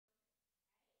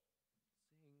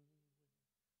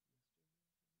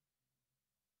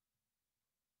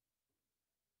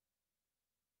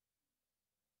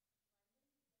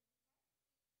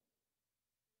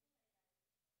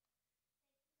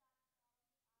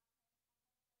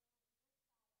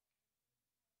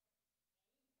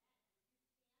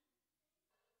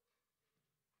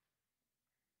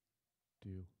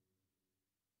do.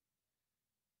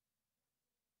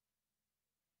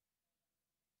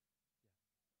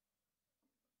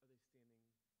 Are they standing up here?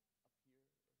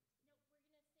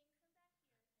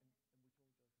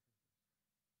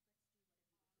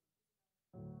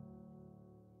 Nope,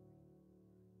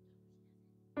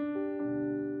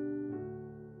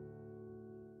 we're gonna sing from back here.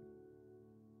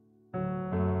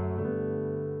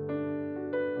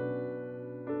 And which one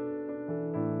would you like to sing first?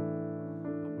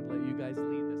 I'm gonna let you guys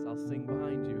lead this. I'll sing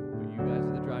behind you, but you guys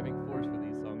are the driving force for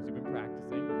these songs. You've been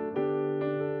practicing.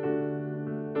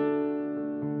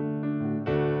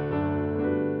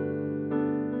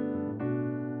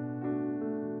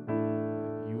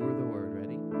 You were the word.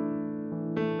 Ready? You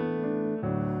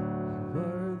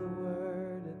were the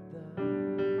word at the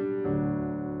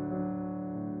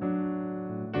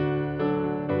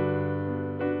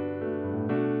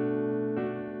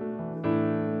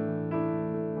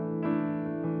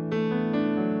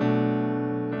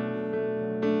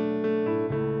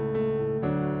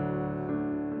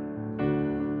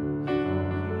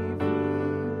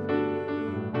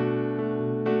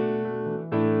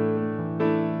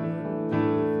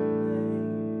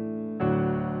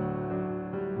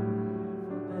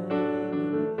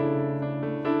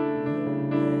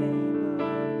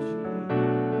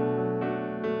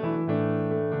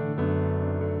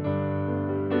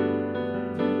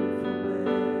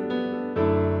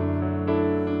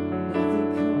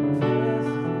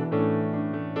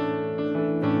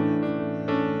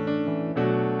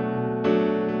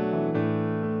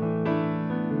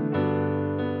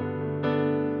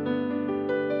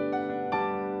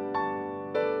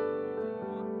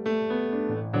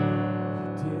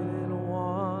didn't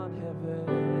want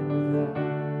heaven without.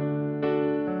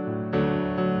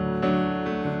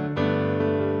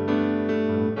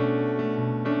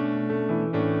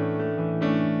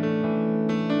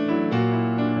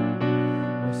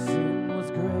 My sin was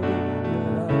great,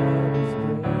 your love was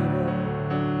greater.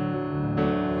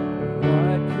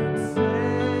 What could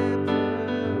separate?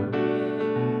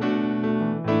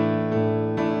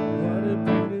 What a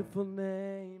beautiful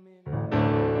name it is.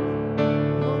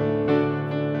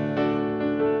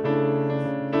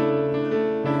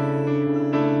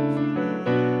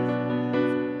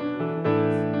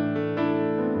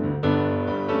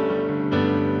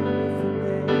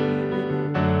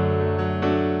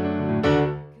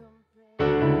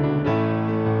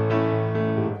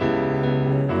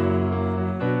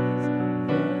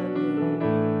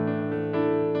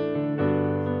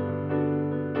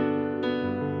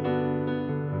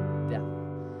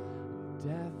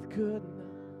 Death could not.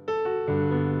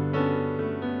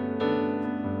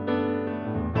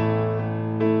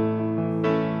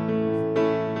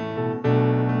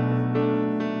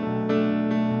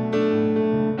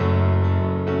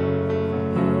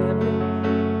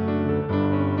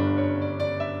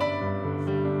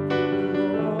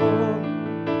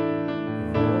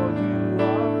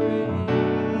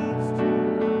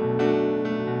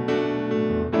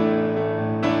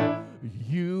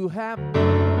 You have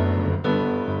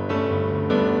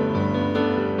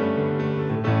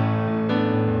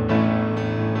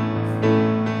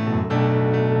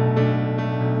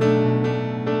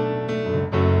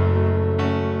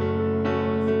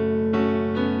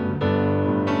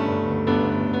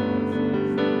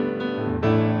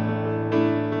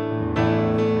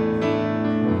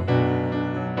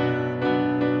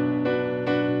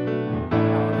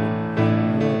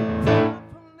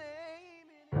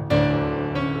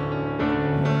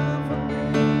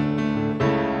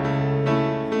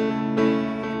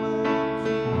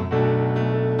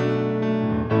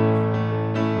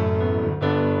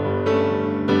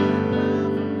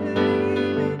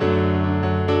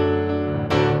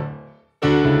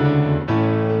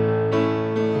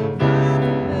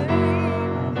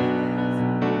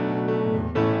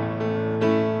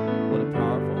What a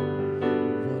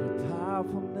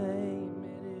powerful name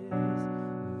it is,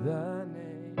 the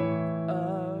name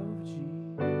of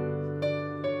Jesus.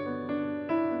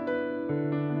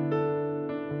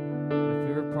 My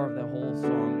favorite part of that whole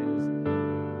song is,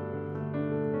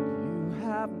 you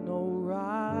have no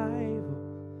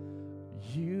rival,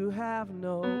 you have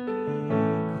no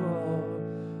equal,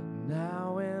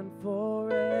 now and forever,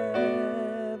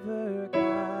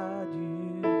 God,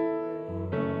 you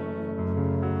reign.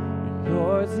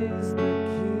 Yours is the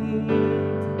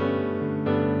kingdom,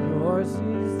 yours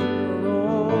is the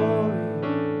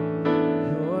glory,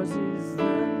 yours is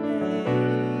the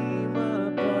name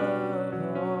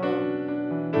above all.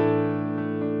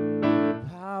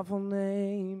 Powerful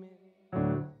name,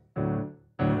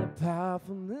 a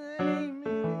powerful name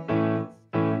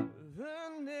is the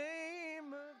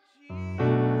name of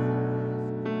Jesus.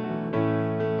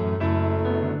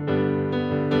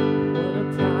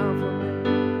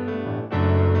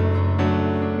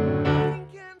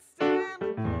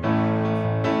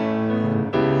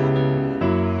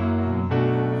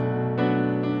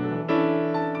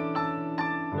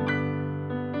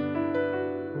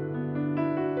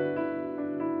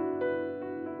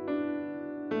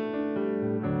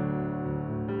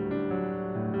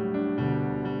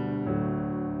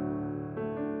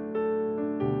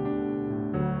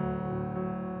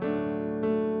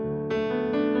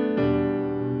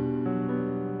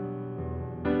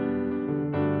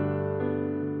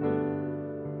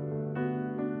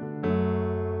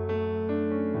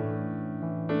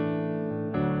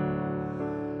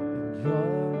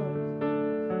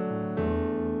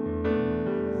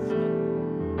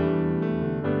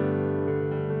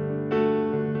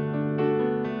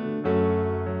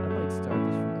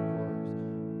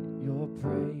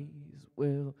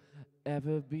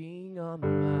 ever be on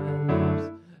my lips,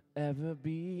 ever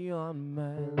be on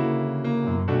my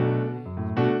lips,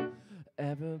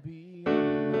 ever be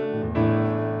on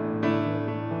my lips.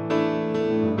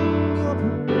 Your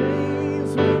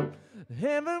praise will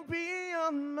ever be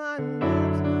on my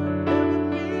lips,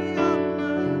 ever be on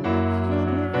my lips. Your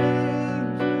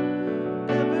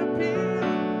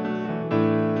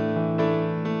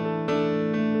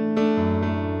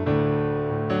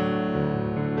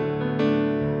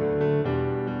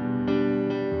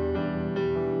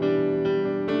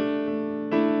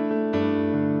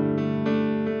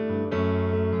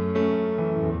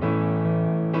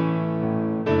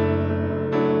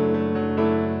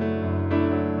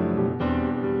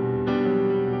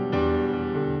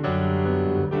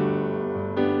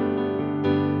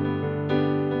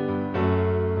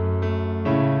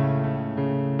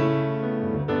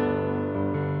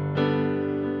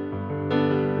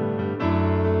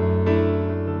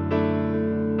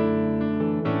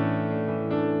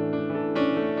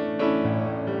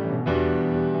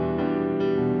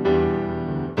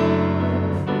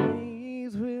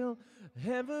praise will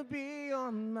ever be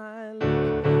on praise will ever be on my lips,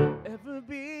 ever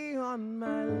be on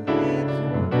my lips.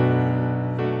 Your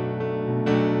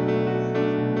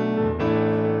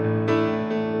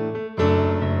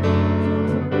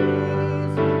praise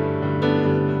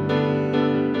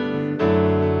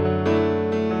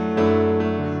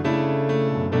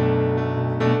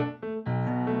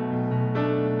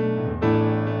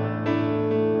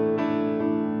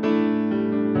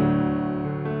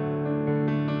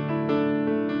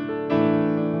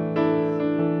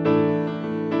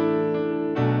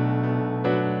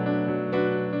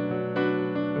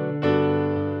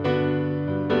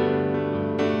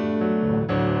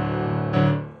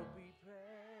will be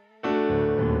praised. Will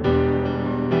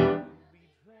be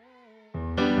praised.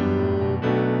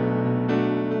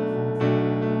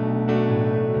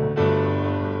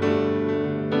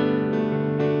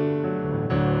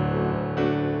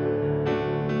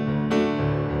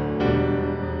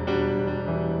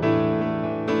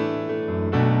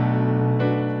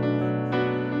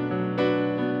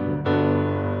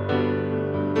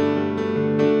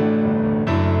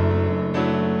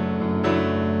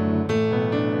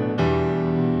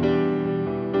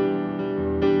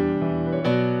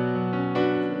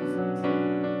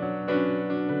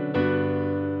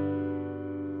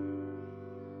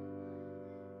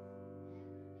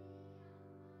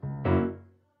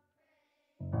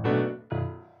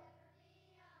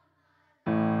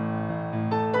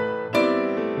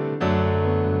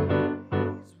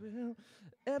 Praise will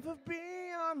ever be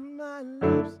on my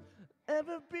lips,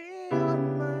 ever be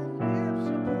on my lips.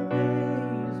 Your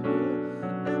praise will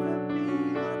ever be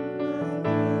on my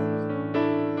lips.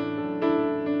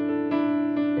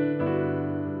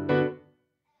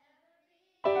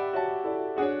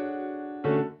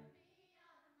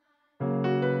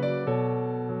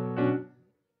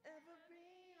 Ever be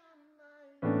on my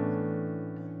lips, ever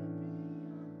be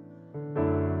on my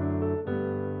lips.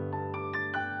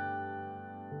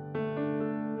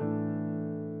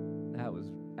 That was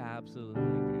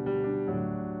absolutely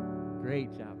beautiful. Great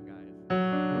job, guys.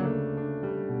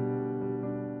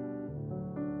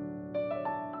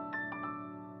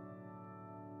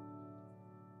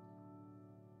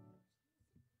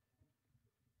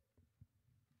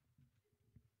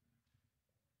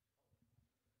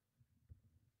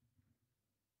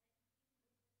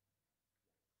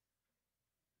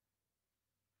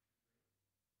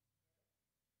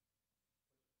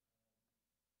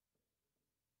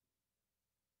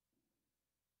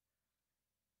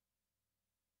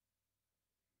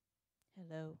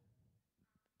 Hello.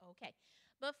 Okay.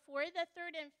 Before the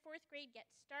third and fourth grade get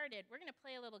started, we're going to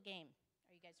play a little game.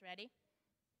 Are you guys ready?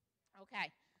 Okay.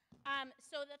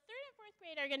 So the third and fourth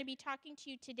grade are going to be talking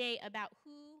to you today about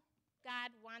who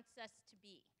God wants us to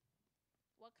be,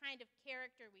 what kind of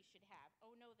character we should have.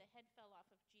 Oh no, the head fell off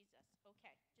of Jesus.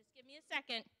 Okay, just give me a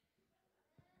second.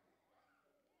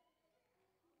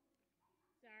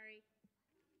 Sorry.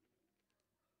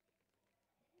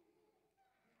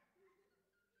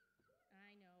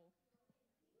 I know.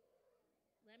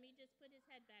 Let me just put his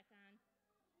head back on.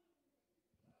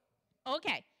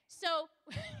 Okay, so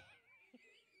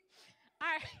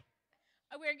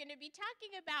we're going to be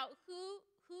talking about who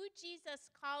Jesus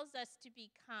calls us to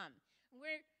become.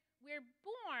 We're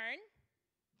born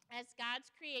as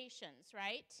God's creations,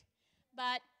 right?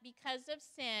 But because of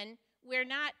sin, we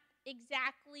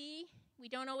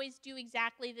don't always do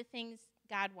exactly the things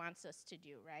God wants us to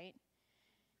do, right?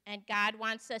 And God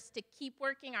wants us to keep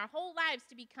working our whole lives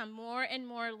to become more and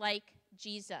more like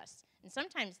Jesus. And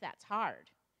sometimes that's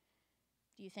hard.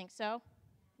 Do you think so?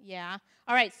 Yeah.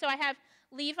 All right, so I have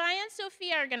Levi and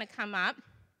Sophia are going to come up.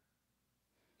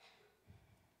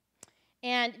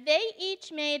 And they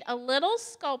each made a little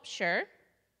sculpture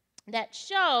that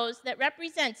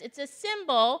represents, it's a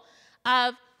symbol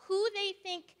of who they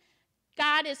think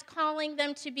God is calling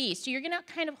them to be. So you're going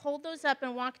to kind of hold those up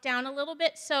and walk down a little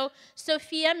bit. So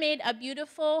Sophia made a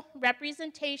beautiful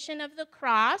representation of the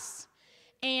cross,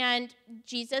 and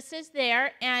Jesus is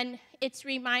there, and it's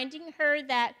reminding her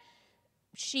that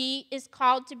she is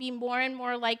called to be more and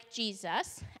more like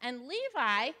Jesus. And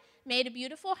Levi made a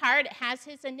beautiful heart. It has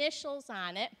his initials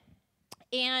on it,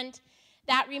 and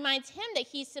that reminds him that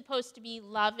he's supposed to be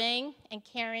loving and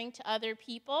caring to other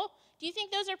people. Do you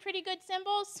think those are pretty good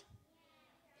symbols?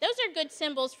 Those are good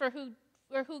symbols for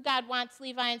who God wants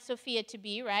Levi and Sophia to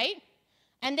be, right?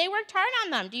 And they worked hard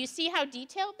on them. Do you see how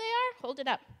detailed they are? Hold it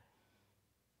up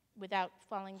without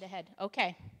falling the head.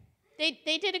 Okay. They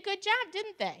did a good job,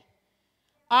 didn't they?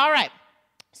 All right.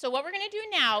 So what we're going to do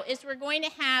now is we're going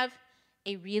to have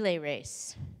a relay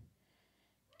race.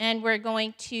 And we're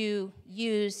going to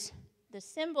use the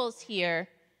symbols here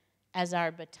as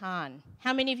our baton.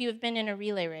 How many of you have been in a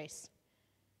relay race?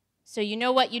 So you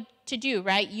know what to do,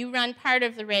 right? You run part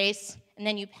of the race, and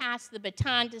then you pass the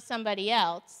baton to somebody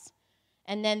else,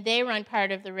 and then they run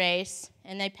part of the race,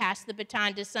 and they pass the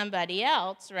baton to somebody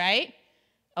else, right?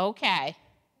 Okay.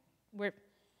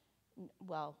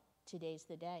 Today's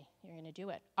the day. You're going to do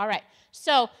it. All right.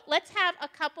 So let's have a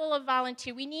couple of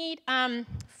volunteers. We need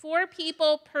 4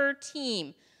 people per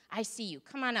team. I see you.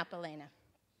 Come on up, Elena.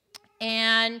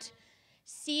 And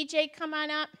CJ, come on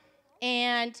up.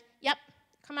 And, yep,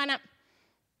 come on up.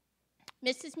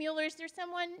 Mrs. Mueller, is there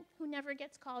someone who never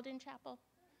gets called in chapel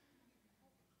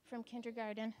from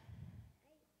kindergarten?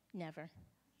 Never.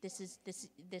 This is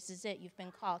it. You've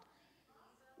been called.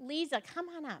 Lisa, come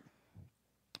on up.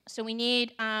 So we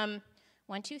need 1,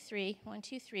 2, 3. 1,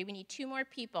 2, 3. We need 2 more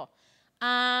people.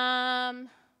 You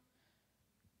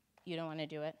don't want to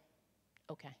do it?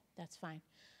 Okay, that's fine.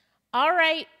 All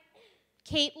right,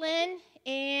 Caitlin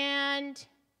and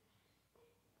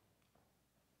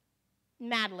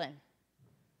Madeline.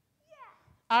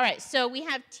 Yeah. All right, so we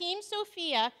have Team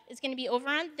Sophia is going to be over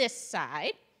on this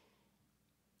side.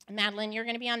 Madeline, you're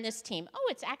going to be on this team. Oh,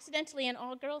 it's accidentally an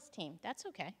all-girls team. That's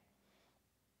okay.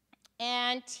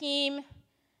 And Team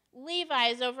Levi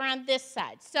is over on this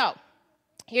side. So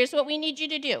here's what we need you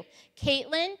to do.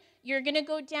 Caitlin, you're going to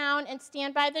go down and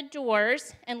stand by the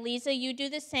doors. And Lisa, you do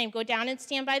the same. Go down and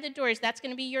stand by the doors. That's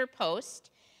going to be your post.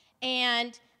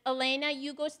 And Elena,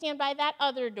 you go stand by that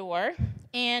other door.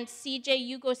 And CJ,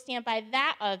 you go stand by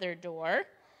that other door.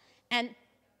 And,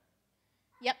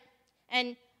 yep.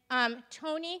 And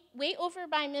Tony, way over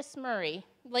by Miss Murray,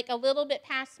 like a little bit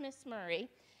past Miss Murray.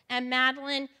 And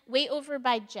Madeline, way over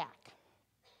by Jack.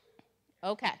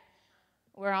 Okay,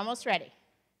 we're almost ready.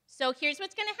 So here's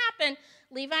what's going to happen.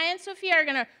 Levi and Sophia are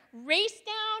going to race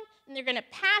down, and they're going to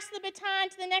pass the baton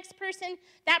to the next person.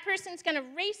 That person's going to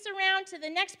race around to the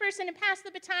next person and pass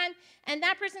the baton, and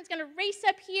that person's going to race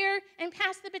up here and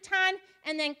pass the baton,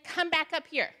 and then come back up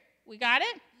here. We got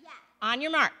it? Yeah. On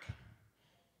your mark.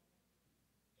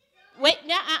 Wait,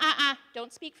 no,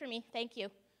 don't speak for me. Thank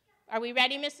you. Are we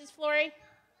ready, Mrs. Flory?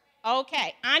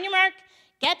 Okay, on your mark,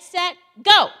 get set,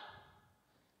 go.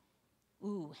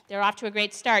 Ooh, they're off to a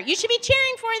great start. You should be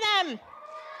cheering for them.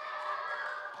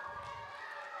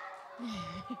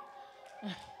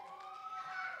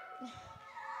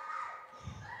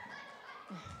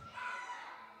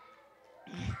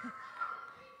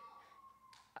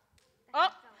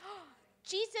 Oh,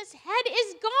 Jesus' head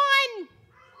is gone.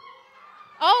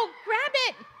 Oh, grab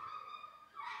it.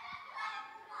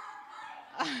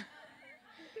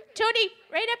 Tony,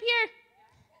 right up here.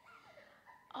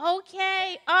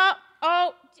 Okay.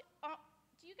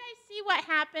 Do you guys see what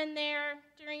happened there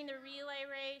during the relay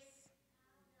race?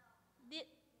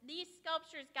 These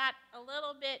sculptures got a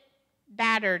little bit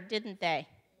battered, didn't they?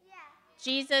 Yeah.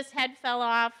 Jesus' head fell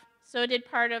off. So did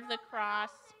part of the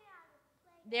cross.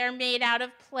 They're made out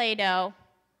of Play-Doh.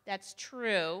 That's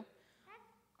true.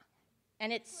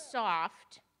 And it's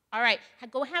soft. All right,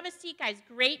 go have a seat, guys.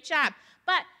 Great job.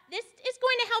 But this is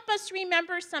going to help us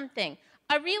remember something.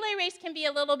 A relay race can be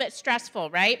a little bit stressful,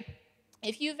 right?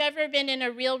 If you've ever been in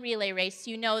a real relay race,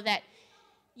 you know that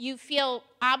you feel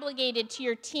obligated to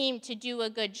your team to do a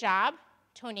good job.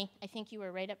 Tony, I think you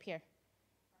were right up here.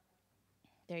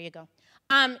 There you go.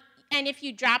 And if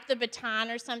you drop the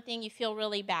baton or something, you feel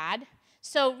really bad.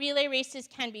 So relay races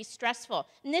can be stressful.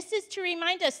 And this is to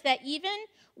remind us that even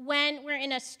when we're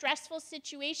in a stressful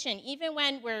situation, even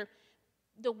when we're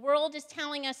the world is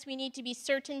telling us we need to be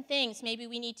certain things. Maybe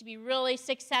we need to be really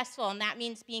successful, and that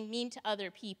means being mean to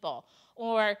other people.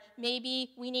 Or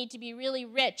maybe we need to be really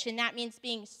rich, and that means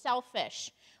being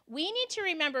selfish. We need to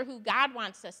remember who God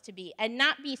wants us to be and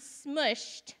not be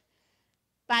smushed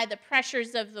by the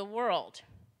pressures of the world,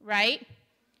 right?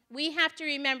 We have to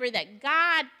remember that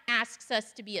God asks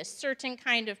us to be a certain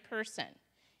kind of person,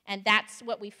 and that's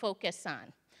what we focus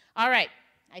on. All right,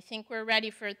 I think we're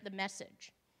ready for the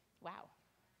message. Wow.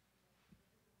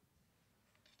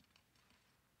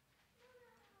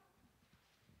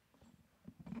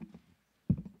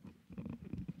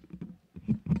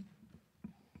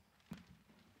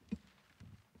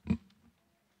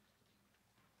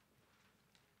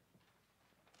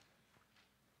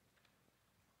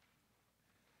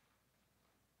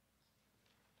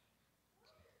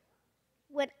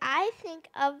 When I think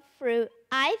of fruit,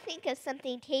 I think of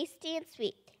something tasty and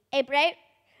sweet. A bright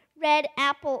red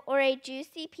apple or a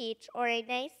juicy peach or a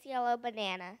nice yellow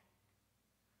banana.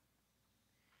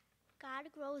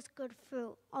 God grows good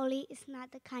fruit, only it's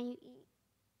not the kind you eat.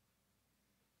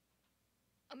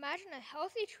 Imagine a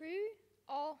healthy tree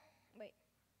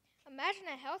Imagine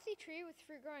a healthy tree with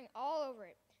fruit growing all over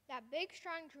it. That big,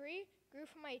 strong tree grew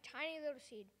from a tiny little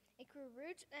seed. It grew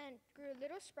roots and grew a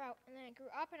little sprout, and then it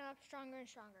grew up and up, stronger and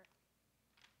stronger.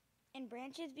 And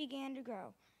branches began to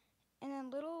grow, and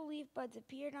then little leaf buds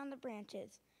appeared on the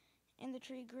branches. And the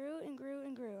tree grew and grew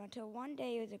and grew until one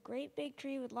day it was a great big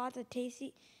tree with lots of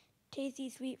tasty,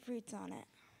 sweet fruits on it.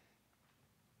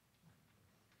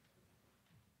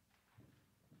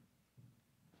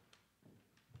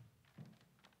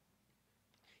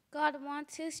 God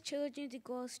wants his children to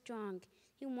grow strong.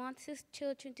 He wants his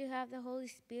children to have the Holy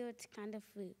Spirit's kind of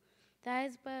fruit. That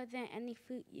is better than any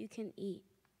fruit you can eat.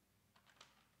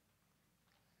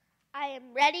 I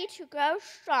am ready to grow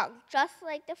strong, just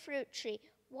like the fruit tree.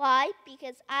 Why?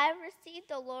 Because I have received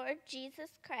the Lord Jesus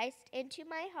Christ into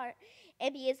my heart,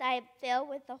 and because I am filled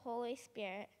with the Holy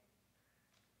Spirit.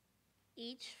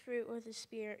 Each fruit of the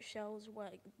Spirit shows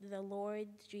what the Lord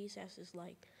Jesus is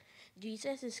like.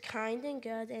 Jesus is kind and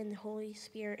good, and the Holy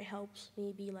Spirit helps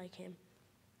me be like him.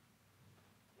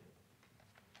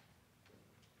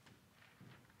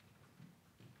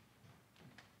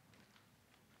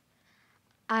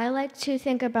 I like to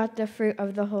think about the fruit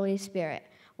of the Holy Spirit.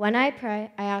 When I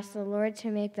pray, I ask the Lord to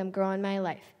make them grow in my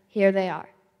life. Here they are.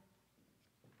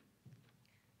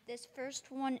 This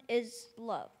first one is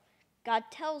love. God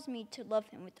tells me to love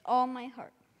him with all my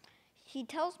heart. He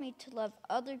tells me to love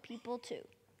other people too.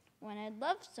 When I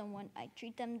love someone, I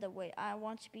treat them the way I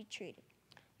want to be treated.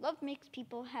 Love makes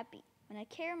people happy. When I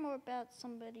care more about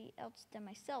somebody else than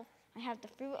myself, I have the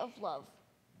fruit of love.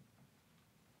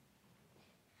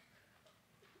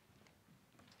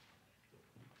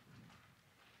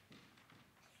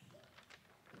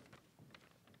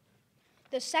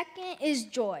 The second is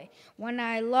joy. When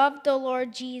I love the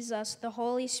Lord Jesus, the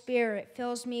Holy Spirit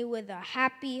fills me with a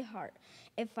happy heart.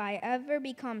 If I ever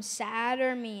become sad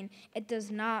or mean, it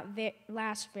does not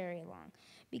last very long,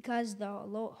 because the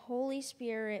Holy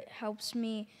Spirit helps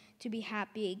me to be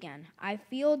happy again. I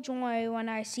feel joy when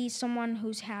I see someone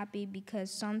who's happy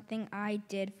because something I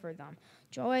did for them.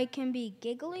 Joy can be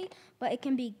giggly, but it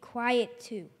can be quiet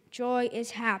too. Joy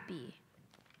is happy.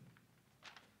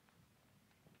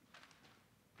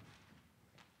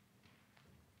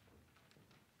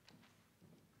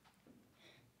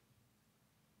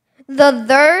 The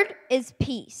third is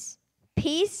peace.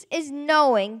 Peace is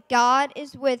knowing God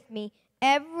is with me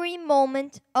every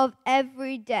moment of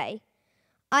every day.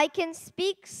 I can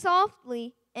speak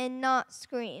softly and not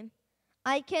scream.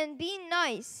 I can be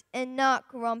nice and not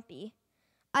grumpy.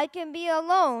 I can be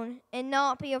alone and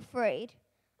not be afraid.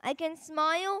 I can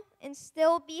smile and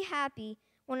still be happy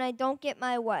when I don't get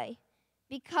my way,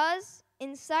 because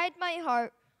inside my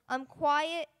heart, I'm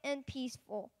quiet and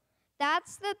peaceful.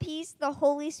 That's the peace the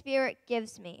Holy Spirit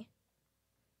gives me.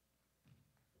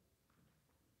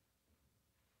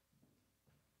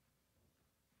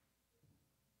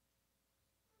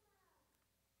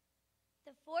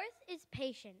 The fourth is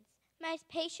patience. My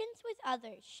patience with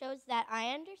others shows that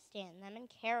I understand them and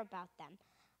care about them.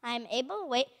 I am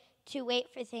able to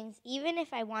wait for things even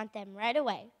if I want them right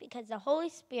away, because the Holy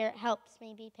Spirit helps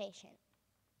me be patient.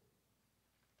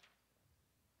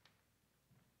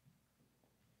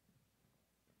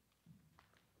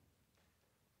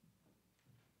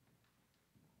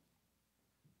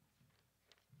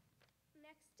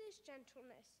 Next is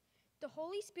gentleness. The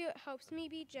Holy Spirit helps me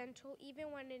be gentle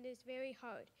even when it is very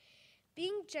hard.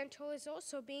 Being gentle is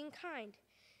also being kind.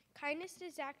 Kindness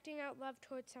is acting out love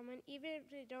towards someone even if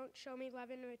they don't show me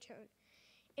love in return.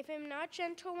 If I'm not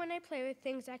gentle when I play with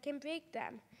things that can break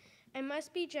them, I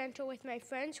must be gentle with my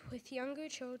friends, with younger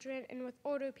children, and with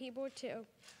older people too.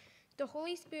 The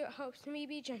Holy Spirit helps me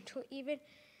be gentle even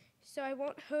so I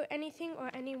won't hurt anything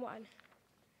or anyone.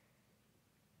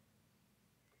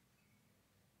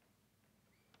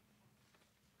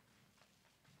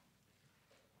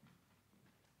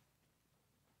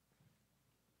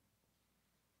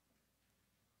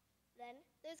 Then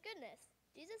there's goodness.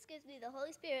 Jesus gives me the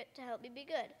Holy Spirit to help me be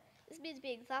good. This means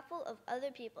being thoughtful of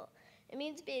other people. It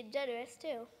means being generous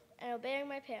too, and obeying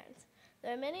my parents.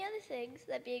 There are many other things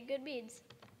that being good means.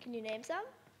 Can you name some?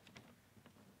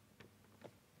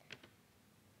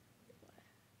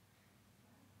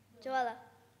 Joella.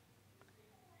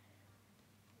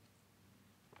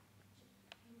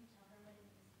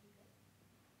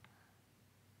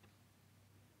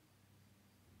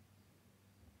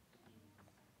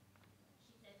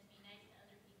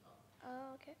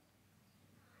 Oh, okay.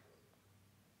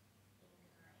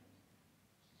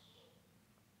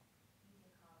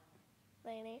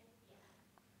 Lainey.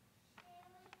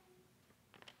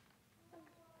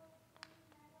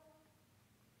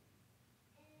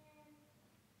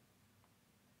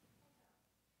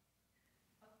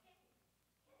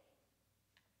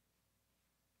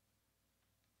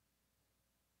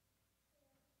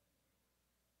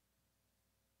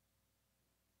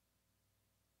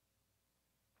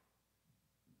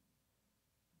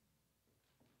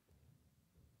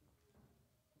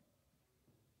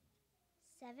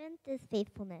 Seventh is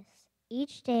faithfulness.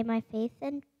 Each day my faith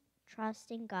and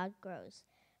trust in God grows.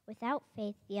 Without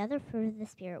faith, the other fruit of the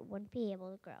Spirit wouldn't be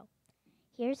able to grow.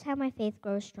 Here's how my faith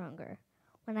grows stronger.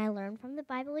 When I learn from the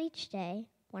Bible each day,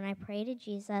 when I pray to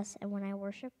Jesus, and when I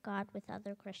worship God with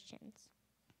other Christians.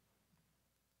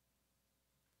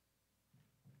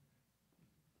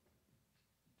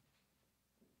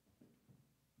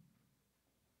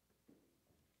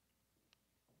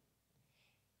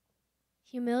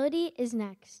 Humility is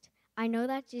next. I know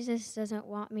that Jesus doesn't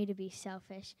want me to be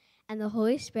selfish, and the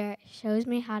Holy Spirit shows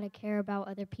me how to care about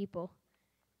other people.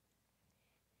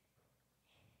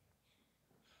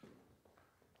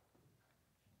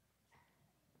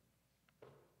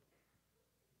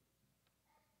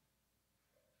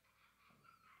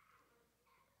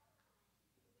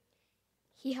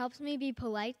 He helps me be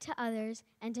polite to others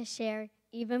and to share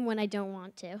even when I don't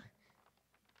want to.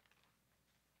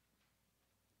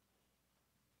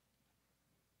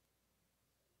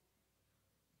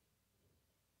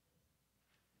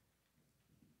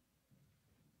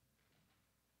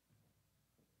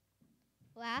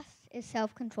 Last is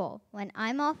self-control. When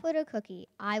I'm offered a cookie,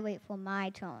 I wait for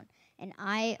my turn, and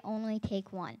I only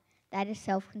take one. That is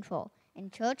self-control.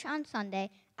 In church on Sunday,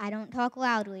 I don't talk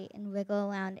loudly and wiggle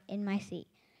around in my seat,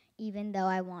 even though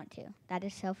I want to. That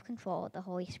is self-control the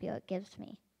Holy Spirit gives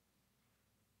me.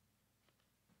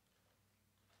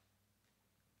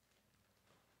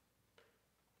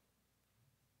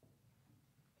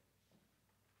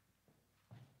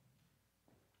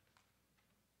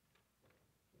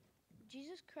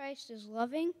 Jesus Christ is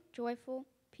loving, joyful,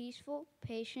 peaceful,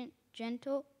 patient,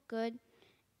 gentle, good,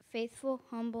 faithful,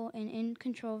 humble, and in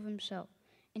control of himself.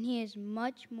 And he is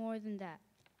much more than that.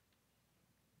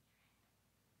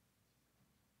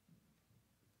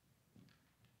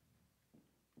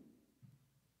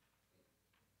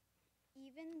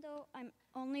 Even though I'm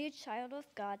only a child of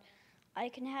God, I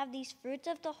can have these fruits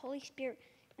of the Holy Spirit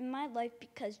in my life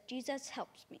because Jesus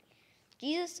helps me.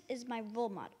 Jesus is my role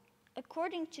model.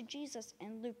 According to Jesus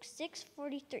in Luke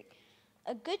 6:43,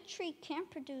 a good tree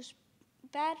can't produce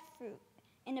bad fruit,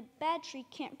 and a bad tree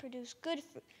can't produce good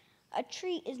fruit. A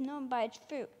tree is known by its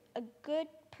fruit. A good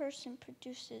person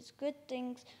produces good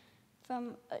things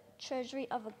from a treasury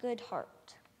of a good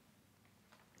heart.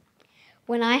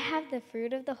 When I have the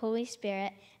fruit of the Holy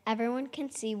Spirit, everyone can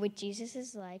see what Jesus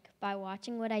is like by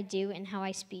watching what I do and how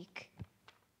I speak.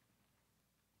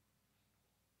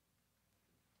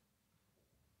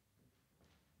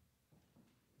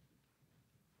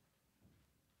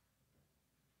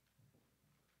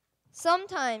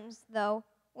 Sometimes, though,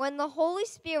 when the Holy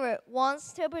Spirit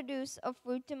wants to produce a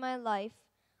fruit in my life,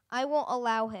 I won't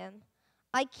allow him.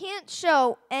 I can't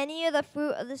show any of the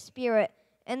fruit of the Spirit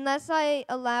unless I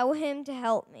allow him to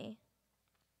help me.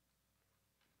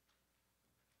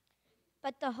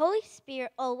 But the Holy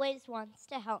Spirit always wants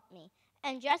to help me.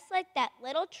 And just like that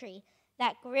little tree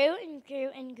that grew and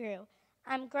grew and grew,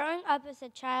 I'm growing up as a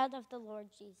child of the Lord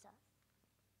Jesus.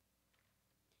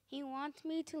 He wants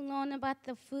me to learn about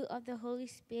the fruit of the Holy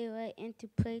Spirit and to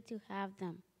pray to have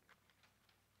them.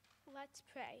 Let's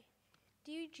pray.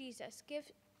 Dear Jesus,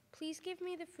 please give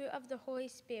me the fruit of the Holy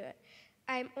Spirit.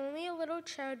 I'm only a little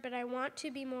child, but I want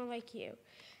to be more like you.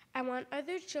 I want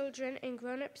other children and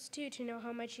grown-ups too to know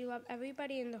how much you love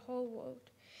everybody in the whole world.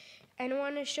 And I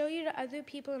want to show you to other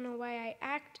people in the way I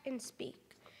act and speak.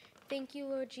 Thank you,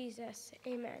 Lord Jesus.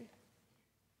 Amen.